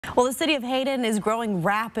Well, the city of Hayden is growing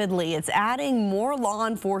rapidly. It's adding more law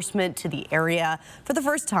enforcement to the area. For the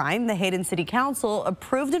first time, the Hayden City Council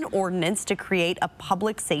approved an ordinance to create a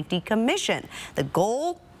public safety commission. The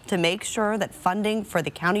goal? To make sure that funding for the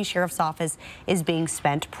county sheriff's office is being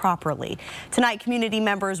spent properly. Tonight, community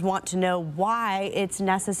members want to know why it's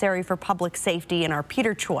necessary for public safety, and our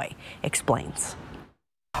Peter Choi explains.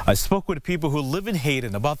 I spoke with people who live in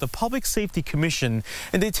Hayden about the Public Safety Commission,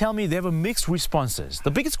 and they tell me they have mixed responses.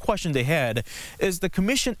 The biggest question they had is the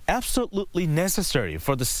commission absolutely necessary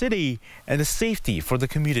for the city and the safety for the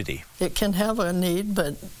community? It can have a need,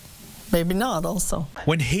 but maybe not also.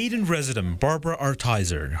 When Hayden resident Barbara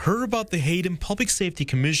Altizer heard about the Hayden Public Safety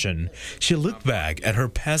Commission, she looked back at her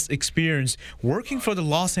past experience working for the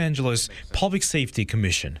Los Angeles Public Safety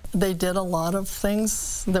Commission. They did a lot of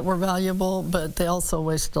things that were valuable, but they also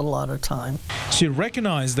wasted a lot of time. She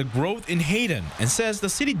recognized the growth in Hayden and says the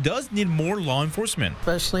city does need more law enforcement.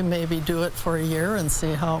 Especially maybe do it for a year and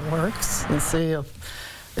see how it works and see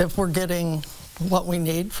if we're getting what we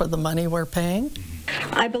need for the money we're paying.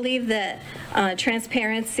 I believe that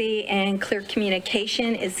transparency and clear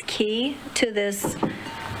communication is key to this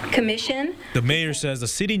commission. The mayor says the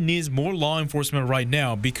city needs more law enforcement right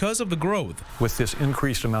now because of the growth. With this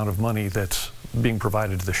increased amount of money that's being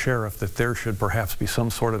provided to the sheriff, that there should perhaps be some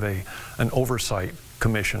sort of an oversight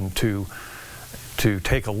commission to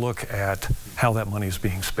take a look at how that money is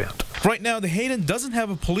being spent. Right now, the Hayden doesn't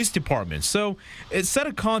have a police department, so it set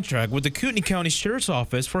a contract with the Kootenai County Sheriff's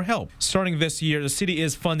Office for help. Starting this year, the city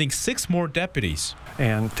is funding 6 more deputies.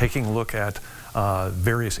 And taking a look at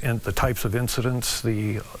the types of incidents,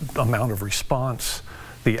 the amount of response,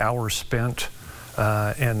 the hours spent,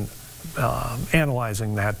 and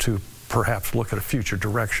analyzing that to perhaps look at a future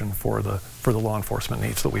direction for the law enforcement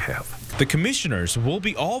needs that we have. The commissioners will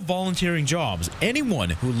be all volunteering jobs. Anyone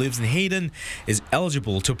who lives in Hayden is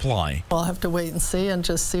eligible to apply. I'll have to wait and see and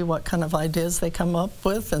just see what kind of ideas they come up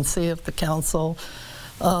with and see if the council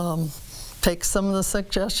takes some of the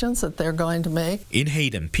suggestions that they're going to make. In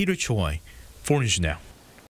Hayden, Peter Choi, 4 News Now.